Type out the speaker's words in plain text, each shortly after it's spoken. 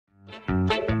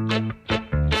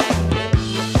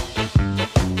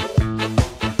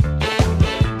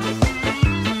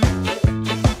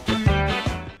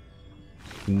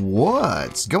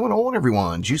What's going on,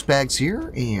 everyone? Juicebags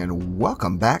here, and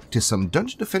welcome back to some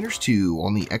Dungeon Defenders 2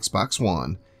 on the Xbox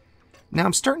One. Now,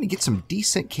 I'm starting to get some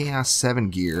decent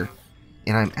Chaos7 gear,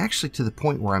 and I'm actually to the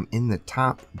point where I'm in the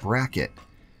top bracket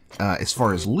as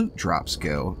far as loot drops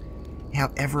go.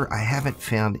 However, I haven't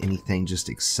found anything just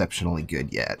exceptionally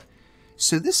good yet.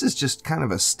 So this is just kind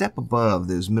of a step above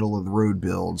those middle-of-the-road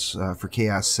builds for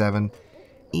Chaos7,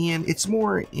 and it's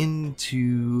more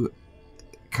into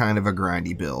kind of a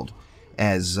grindy build,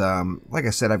 as like I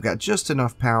said, I've got just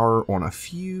enough power on a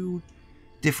few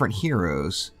different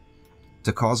heroes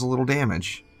to cause a little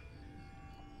damage,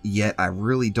 yet I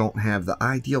really don't have the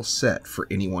ideal set for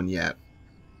anyone yet.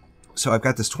 So I've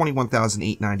got this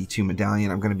 21,892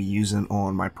 medallion I'm going to be using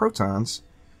on my protons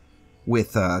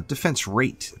with defense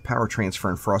rate, power transfer,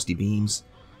 and frosty beams.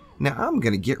 Now I'm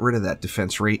going to get rid of that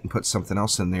defense rate and put something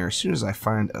else in there as soon as I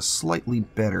find a slightly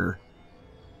better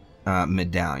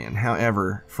medallion.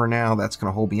 However, for now, that's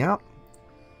going to hold me out.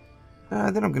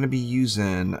 Then I'm going to be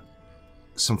using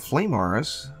some flame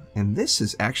auras, and this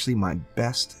is actually my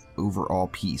best overall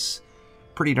piece.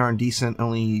 Pretty darn decent,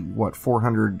 only, what,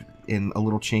 400 and a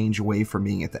little change away from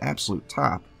being at the absolute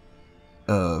top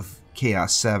of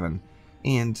Chaos7.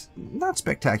 And not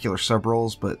spectacular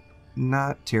sub-rolls, but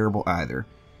not terrible either.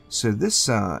 So this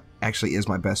actually is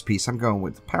my best piece. I'm going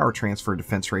with power transfer,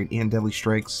 defense rate, and deadly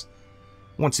strikes.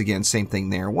 Once again, same thing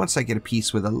there. Once I get a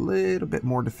piece with a little bit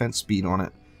more defense speed on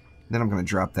it, then I'm going to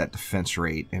drop that defense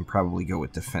rate and probably go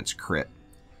with defense crit.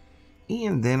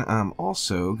 And then I'm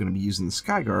also going to be using the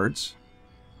Sky Guards.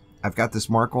 I've got this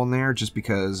mark on there just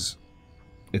because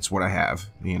it's what I have.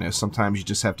 You know, sometimes you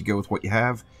just have to go with what you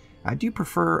have. I do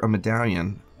prefer a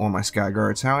medallion on my Sky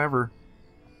Guards. However,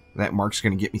 that mark's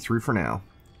going to get me through for now.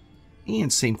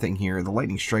 And same thing here. The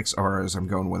lightning strikes are, as I'm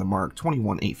going with a mark,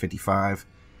 21,855.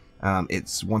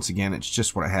 It's, once again, it's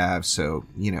just what I have, so,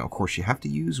 you know, of course you have to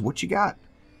use what you got.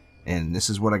 And this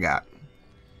is what I got.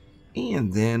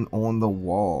 And then on the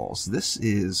walls, this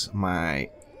is my,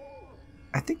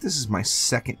 I think this is my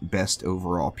second best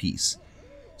overall piece.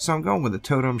 So I'm going with a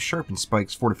totem, sharpened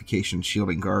spikes, fortification,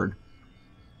 shielding guard.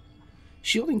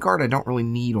 Shielding guard I don't really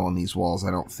need on these walls,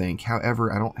 I don't think.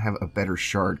 However, I don't have a better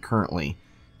shard currently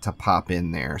to pop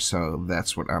in there, so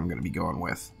that's what I'm going to be going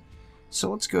with.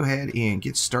 So let's go ahead and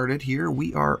get started here.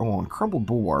 We are on Crumbled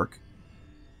Bulwark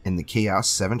in the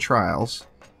Chaos7 Trials.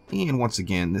 And once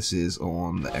again, this is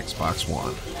on the Xbox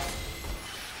One.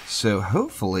 So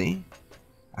hopefully,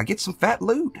 I get some fat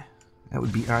loot. That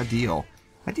would be ideal.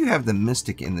 I do have the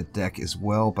Mystic in the deck as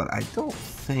well, but I don't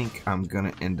think I'm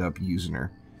going to end up using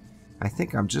her. I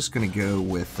think I'm just going to go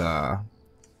with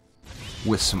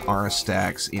some Aura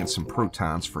stacks and some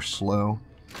Protons for slow.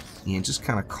 And just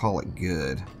kind of call it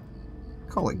good.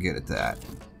 Call it good at that.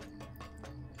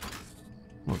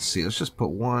 Let's see, let's just put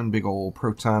one big old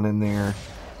proton in there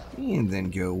and then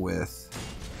go with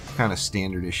kind of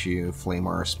standard issue flame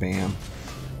aura spam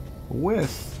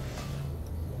with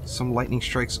some lightning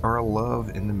strikes aura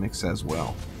love in the mix as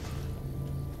well.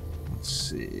 Let's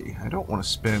see, I don't want to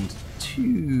spend too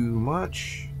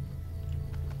much,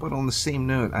 but on the same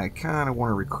note, I kind of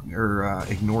want to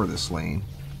ignore this lane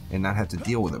and not have to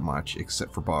deal with it much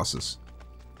except for bosses.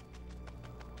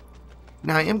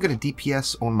 Now, I am going to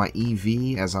DPS on my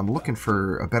EV as I'm looking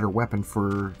for a better weapon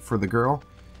for the girl.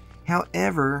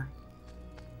 However,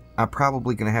 I'm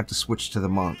probably going to have to switch to the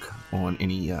monk on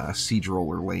any siege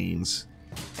roller lanes,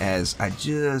 as I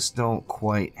just don't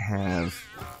quite have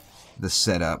the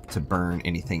setup to burn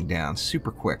anything down super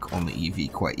quick on the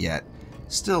EV quite yet.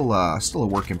 Still a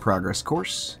work in progress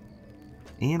course,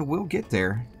 and we'll get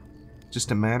there.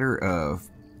 Just a matter of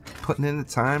putting in the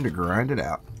time to grind it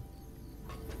out.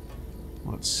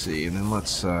 Let's see, and then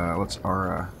let's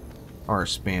Aura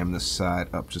spam this side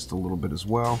up just a little bit as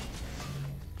well.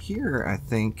 Here, I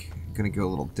think I'm gonna go a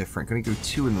little different. Gonna go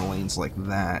two in the lanes like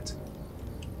that,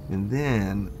 and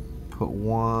then put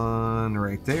one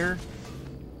right there,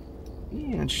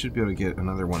 and should be able to get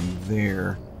another one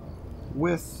there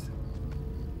with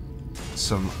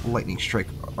some lightning strike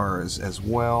auras as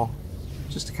well,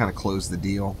 just to kind of close the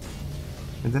deal.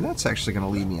 And then that's actually going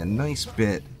to leave me a nice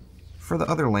bit for the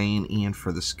other lane and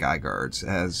for the Sky Guards,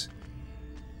 as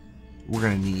we're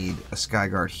going to need a Sky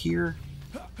Guard here,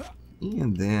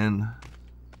 and then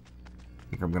I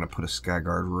think I'm going to put a Sky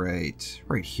Guard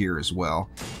right here as well.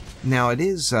 Now, it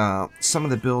is some of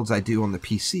the builds I do on the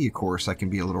PC, of course, I can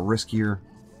be a little riskier.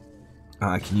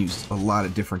 I can use a lot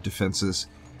of different defenses.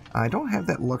 I don't have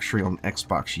that luxury on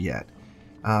Xbox yet.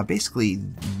 Basically,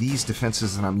 these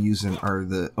defenses that I'm using are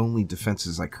the only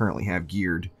defenses I currently have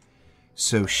geared.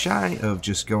 So shy of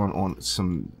just going on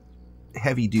some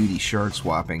heavy-duty shard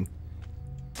swapping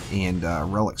and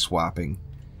relic swapping,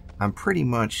 I'm pretty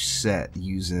much set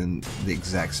using the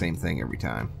exact same thing every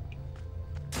time.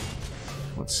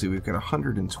 Let's see, we've got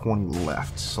 120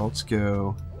 left, so let's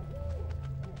go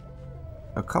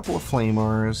a couple of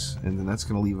flamers, and then that's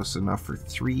going to leave us enough for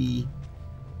 3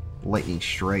 lightning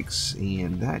strikes,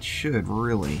 and that should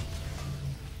really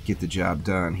get the job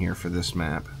done here for this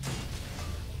map.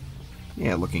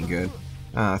 Yeah, looking good.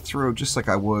 Throw just like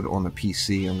I would on the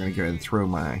PC. I'm going to go ahead and throw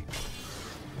my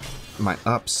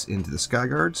ups into the sky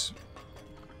guards,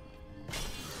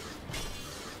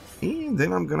 and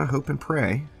then I'm going to hope and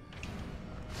pray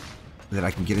that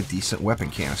I can get a decent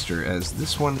weapon canister, as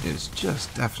this one is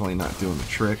just definitely not doing the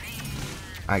trick.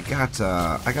 I got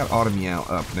Auto-Meow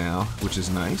up now, which is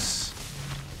nice.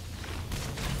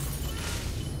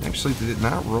 Actually, did it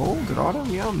not roll? Did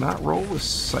Auto-Meow not roll with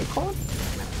Cyclone?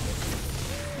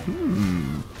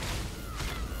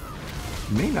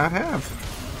 May not have.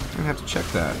 I'm gonna have to check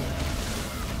that.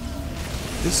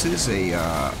 This is a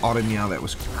Auto-Meow that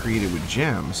was created with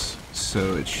gems,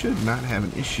 so it should not have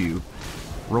an issue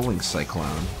rolling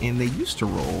Cyclone. And they used to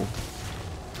roll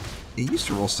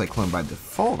Cyclone by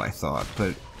default, I thought,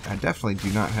 but I definitely do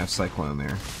not have Cyclone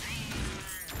there.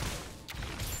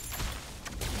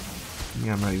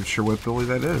 Yeah, I'm not even sure what ability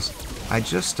that is. I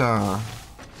just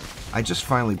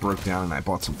finally broke down and I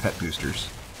bought some pet boosters.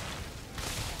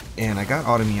 And I got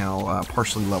Auto-Meow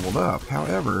partially leveled up.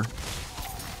 However,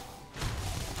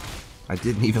 I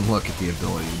didn't even look at the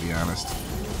ability, to be honest.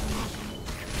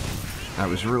 I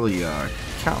was really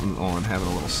counting on having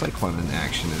a little Cyclone in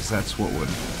action, as that's what would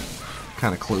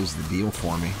kind of close the deal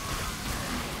for me.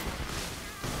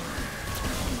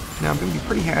 Now I'm going to be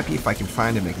pretty happy if I can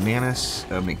find a McManus,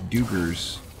 a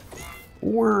McDougars,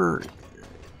 or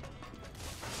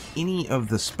any of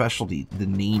the specialty, the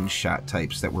name shot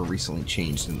types that were recently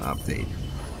changed in the update.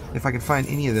 If I can find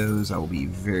any of those, I will be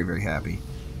very, very happy.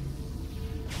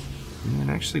 And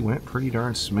it actually went pretty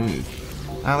darn smooth.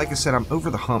 Like I said, I'm over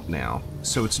the hump now,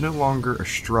 so it's no longer a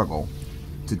struggle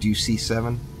to do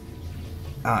C7.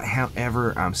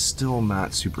 However, I'm still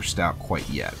not super stout quite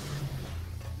yet.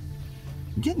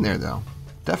 I'm getting there, though.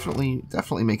 Definitely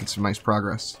making some nice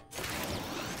progress.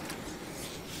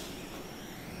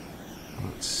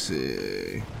 Let's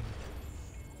see.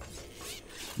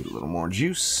 Get a little more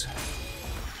juice.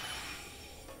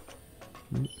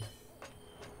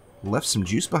 Left some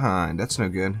juice behind. That's no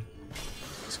good.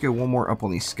 Let's go one more up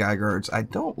on these sky guards. I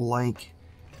don't like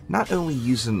not only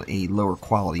using a lower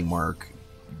quality mark,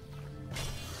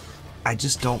 I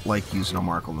just don't like using a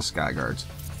mark on the sky guards.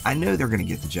 I know they're going to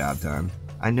get the job done.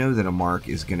 I know that a mark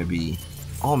is going to be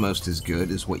almost as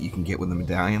good as what you can get with a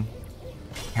medallion.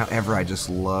 However, I just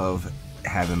love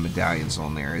having medallions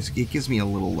on there. It gives me a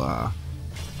little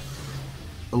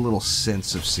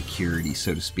sense of security,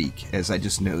 so to speak, as I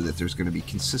just know that there's going to be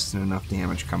consistent enough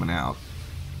damage coming out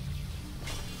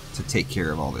to take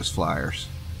care of all those flyers.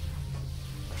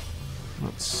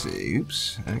 Let's see.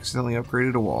 Oops. I accidentally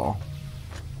upgraded a wall.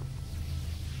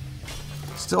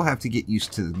 Still have to get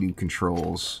used to the new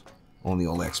controls on the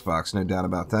old Xbox, no doubt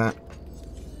about that.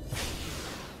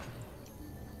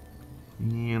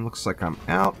 And looks like I'm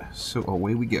out, so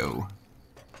away we go.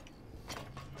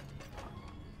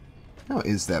 How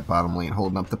is that bottom lane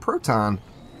holding up? The Proton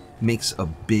makes a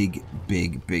big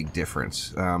difference.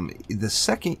 The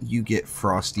second you get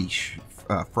frosty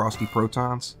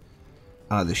protons,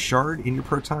 the shard in your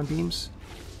proton beams,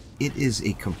 it is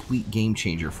a complete game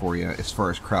changer for you as far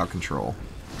as crowd control.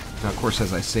 Now, of course,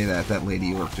 as I say that, that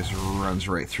Lady Orc just runs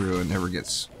right through and never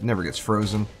gets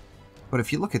frozen. But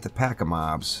if you look at the pack of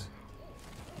mobs,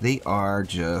 they are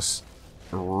just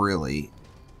really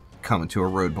coming to a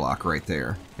roadblock right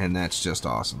there, and that's just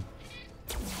awesome.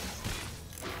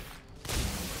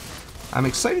 I'm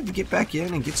excited to get back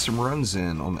in and get some runs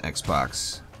in on the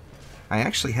Xbox. I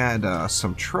actually had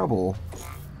some trouble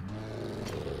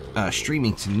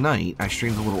streaming tonight. I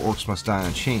streamed a little Orcs Must Die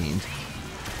Unchained,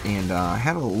 and I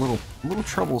had a little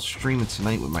trouble streaming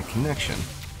tonight with my connection,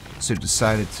 so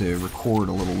decided to record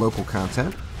a little local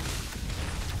content.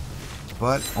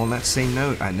 But on that same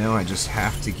note, I know I just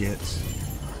have to get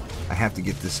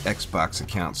this Xbox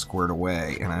account squared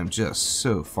away, and I'm just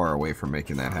so far away from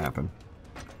making that happen.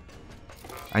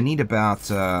 I need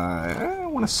about, I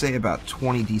want to say about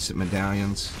 20 decent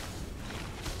medallions.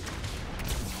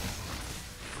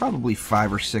 Probably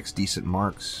 5 or 6 decent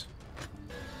marks.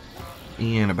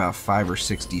 And about 5 or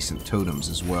 6 decent totems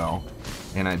as well.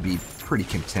 And I'd be pretty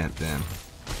content then.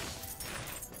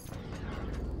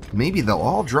 Maybe they'll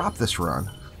all drop this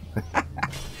run.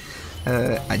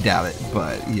 I doubt it,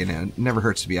 but, you know, never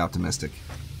hurts to be optimistic.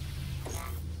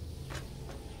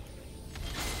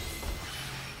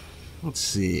 Let's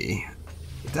see.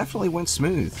 It definitely went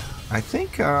smooth. I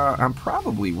think I'm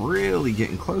probably really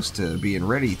getting close to being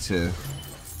ready to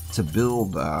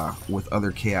build with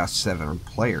other Chaos7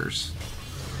 players.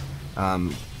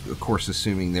 Of course,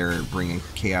 assuming they're bringing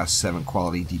Chaos7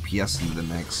 quality DPS into the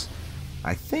mix,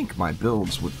 I think my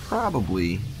builds would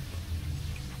probably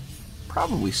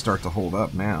start to hold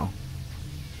up now.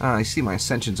 I see my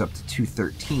Ascension's up to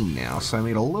 213 now, so I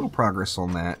made a little progress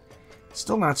on that.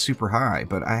 Still not super high,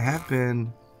 but I have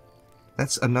been...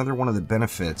 That's another one of the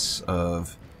benefits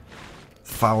of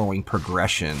following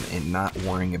progression and not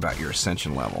worrying about your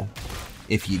Ascension level.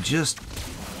 If you just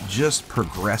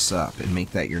progress up and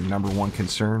make that your #1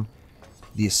 concern,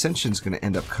 the Ascension's going to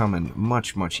end up coming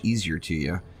much, much easier to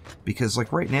you. Because,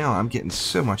 like, right now, I'm getting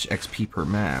so much XP per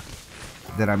map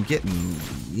that I'm getting,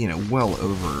 you know, well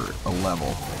over a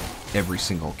level every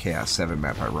single Chaos7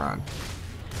 map I run.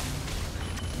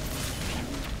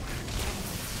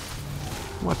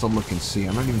 We'll have to look and see.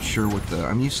 I'm not even sure what the...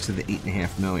 I'm used to the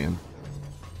 8.5 million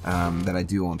that I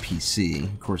do on PC.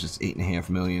 Of course, it's 8.5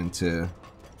 million to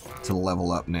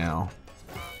level up now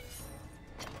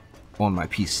on my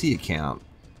PC account.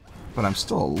 But I'm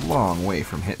still a long way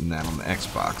from hitting that on the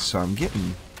Xbox, so I'm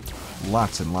getting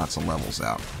lots and lots of levels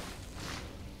out.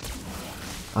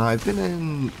 I've been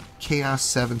in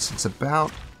Chaos7 since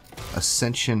about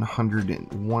Ascension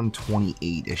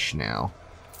 128-ish now.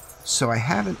 So I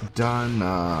haven't done...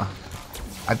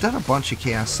 I've done a bunch of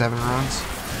Chaos7 runs,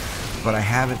 but I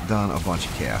haven't done a bunch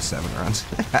of Chaos7 runs.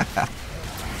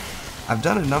 I've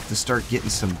done enough to start getting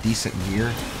some decent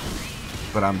gear,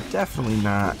 but I'm definitely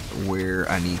not where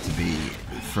I need to be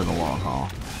for the long haul.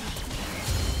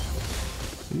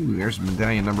 Ooh, there's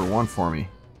medallion #1 for me.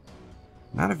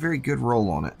 Not a very good roll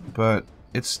on it, but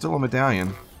it's still a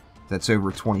medallion that's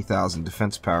over 20,000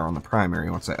 defense power on the primary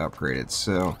once I upgrade it,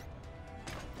 so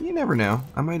you never know.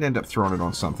 I might end up throwing it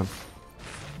on something.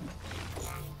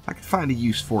 I could find a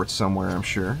use for it somewhere, I'm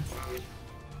sure.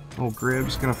 Old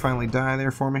Grib's gonna finally die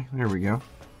there for me. There we go.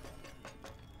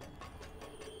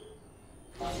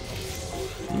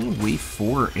 And wave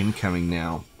 4 incoming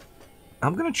now.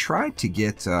 I'm going to try to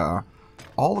get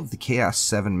all of the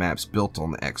Chaos7 maps built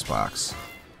on the Xbox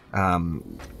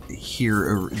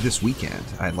here this weekend.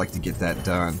 I'd like to get that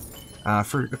done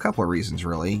for a couple of reasons,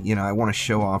 really. You know, I want to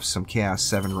show off some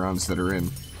Chaos7 runs that are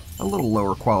in a little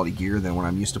lower quality gear than what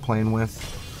I'm used to playing with,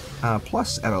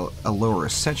 plus at a lower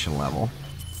Ascension level.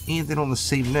 And then on the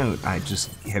same note, I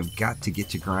just have got to get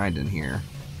to grinding here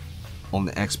on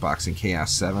the Xbox in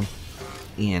Chaos7.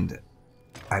 And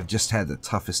I've just had the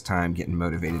toughest time getting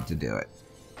motivated to do it.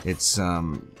 It's,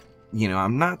 you know,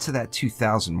 I'm not to that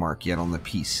 2,000 mark yet on the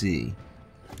PC.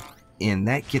 And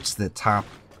that gets the top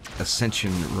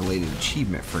Ascension-related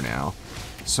achievement for now.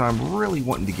 So I'm really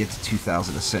wanting to get to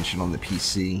 2,000 Ascension on the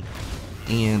PC.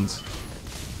 And,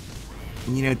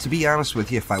 you know, to be honest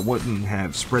with you, if I wouldn't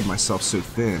have spread myself so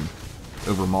thin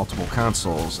over multiple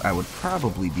consoles, I would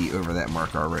probably be over that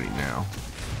mark already now.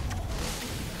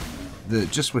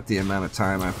 Just with the amount of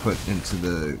time I put into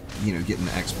the, you know, getting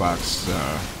the Xbox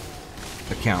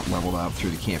account leveled up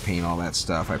through the campaign, all that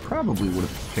stuff, I probably would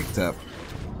have picked up,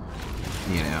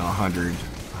 you know, 100,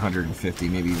 150,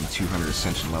 maybe even 200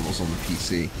 Ascension levels on the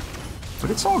PC.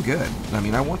 But it's all good. I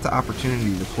mean, I want the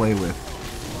opportunity to play with,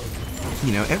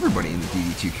 you know, everybody in the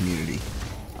DD2 community.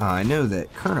 I know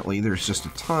that currently there's just a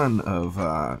ton of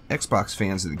Xbox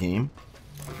fans of the game.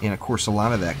 And of course, a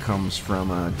lot of that comes from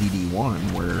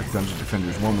DD1, where Dungeon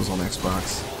Defenders 1 was on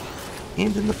Xbox,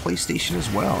 and in the PlayStation as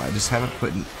well. I just haven't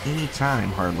put in any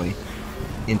time, hardly,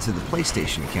 into the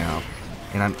PlayStation account,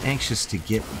 and I'm anxious to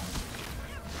get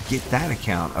that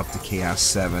account up to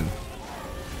Chaos7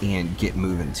 and get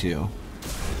moving too.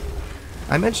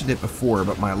 I mentioned it before,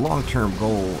 but my long-term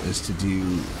goal is to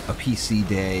do a PC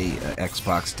day, a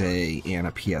Xbox day, and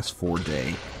a PS4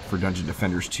 day for Dungeon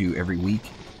Defenders 2 every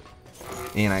week.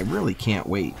 And I really can't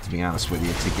wait, to be honest with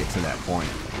you, to get to that point.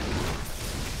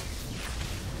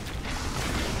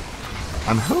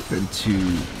 I'm hoping to,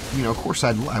 you know, of course,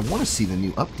 I want to see the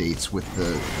new updates with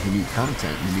the new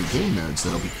content, the new game modes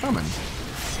that'll be coming.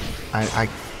 I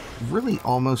really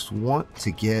almost want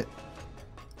to get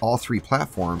all 3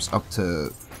 platforms up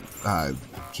to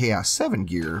Chaos7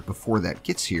 gear before that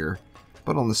gets here.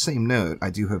 But on the same note, I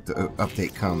do hope the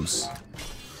update comes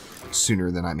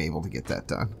sooner than I'm able to get that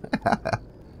done.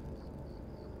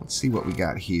 Let's see what we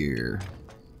got here.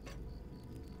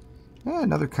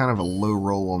 Another kind of a low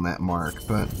roll on that mark,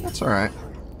 but that's alright.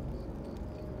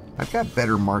 I've got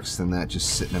better marks than that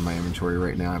just sitting in my inventory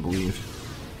right now, I believe.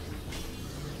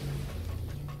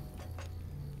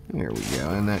 There we go,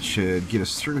 and that should get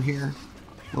us through here.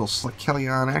 A little Slick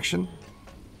Kellyon action.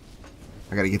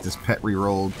 I gotta get this pet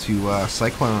re-rolled to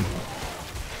Cyclone.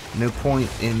 No point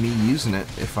in me using it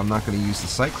if I'm not going to use the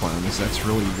Cyclone, as that's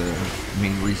really the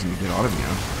main reason to get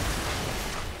Automeow.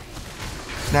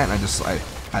 That and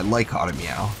I like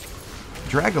Automeow.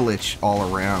 Dragolich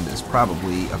all around is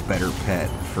probably a better pet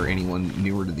for anyone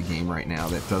newer to the game right now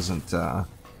that doesn't,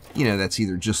 you know, that's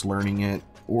either just learning it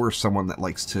or someone that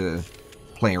likes to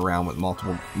play around with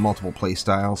multiple play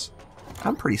styles.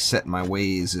 I'm pretty set in my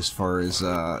ways as far as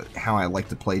how I like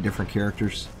to play different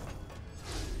characters.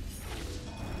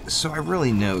 So I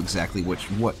really know exactly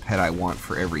what pet I want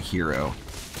for every hero.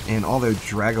 And although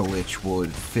Dragolich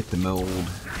would fit the mold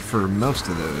for most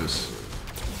of those,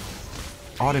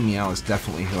 Automeow is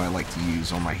definitely who I like to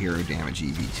use on my hero damage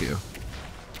EV2.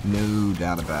 No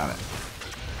doubt about it.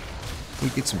 We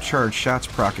get some charged shots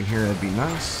proccing here, that'd be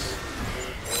nice.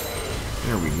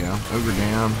 There we go. Ogre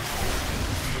down.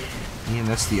 And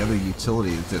that's the other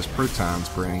utility that those protons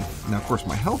bring. Now, of course,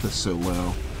 my health is so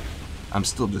low, I'm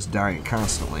still just dying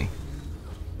constantly.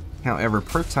 However,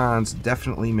 protons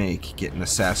definitely make getting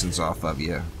assassins off of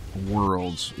you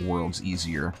worlds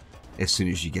easier as soon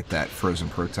as you get that frozen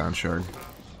proton shard.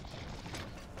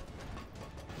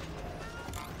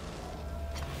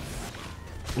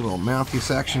 A little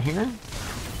Malthus action here.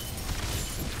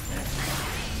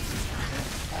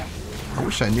 I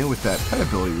wish I knew what that pet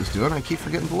ability was doing. I keep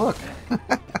forgetting to look.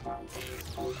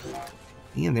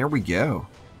 And there we go.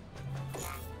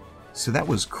 So that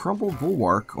was Crumbled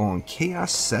Bulwark on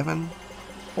Chaos7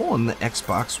 on the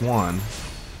Xbox One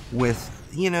with,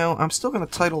 you know, I'm still going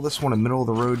to title this one a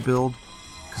middle-of-the-road build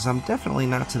because I'm definitely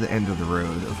not to the end of the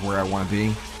road of where I want to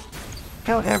be.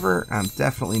 However, I'm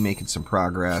definitely making some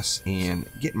progress and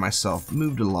getting myself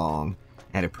moved along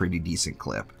at a pretty decent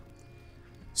clip.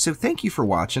 So thank you for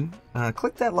watching.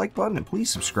 Click that like button and please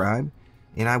subscribe.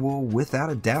 And I will, without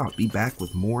a doubt, be back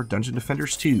with more Dungeon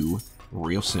Defenders 2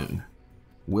 real soon.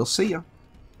 We'll see ya.